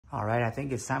All right, I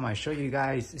think it's time I show you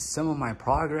guys some of my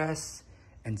progress.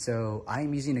 And so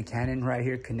I'm using a Canon right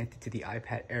here connected to the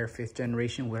iPad Air 5th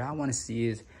generation. What I want to see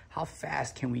is how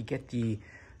fast can we get the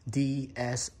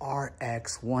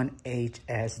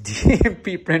DSRX1HS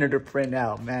DMP printer to print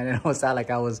out. Man, it almost sounded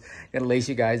like I was gonna lace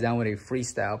you guys down with a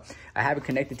freestyle. I have it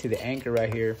connected to the Anchor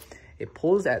right here. It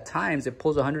pulls at times, it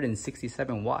pulls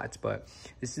 167 watts, but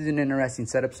this is an interesting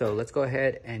setup. So let's go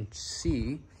ahead and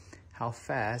see how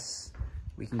fast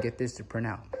we can get this to print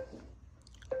out.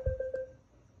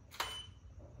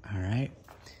 All right,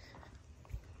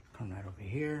 come right over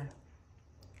here.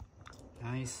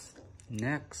 Nice.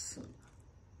 Next,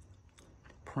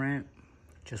 print,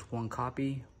 just one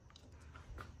copy.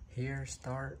 Here,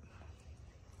 start.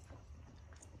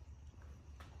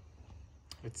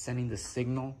 It's sending the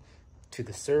signal to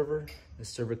the server. The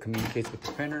server communicates with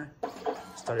the printer.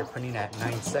 Started printing at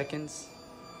 9 seconds.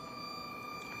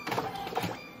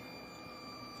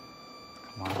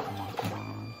 Come on, come on, come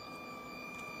on.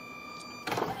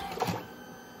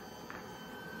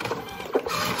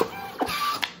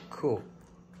 Cool.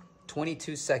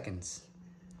 22 seconds.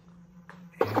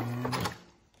 And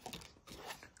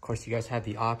of course, you guys have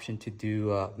the option to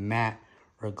do matte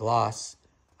or gloss.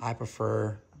 I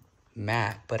prefer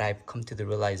matte, but I've come to the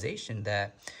realization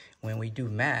that when we do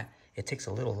matte, it takes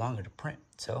a little longer to print.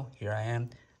 So here I am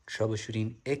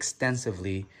troubleshooting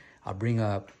extensively. I'll bring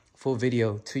a full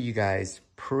video to you guys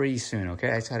pretty soon,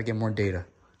 okay? I just gotta get more data.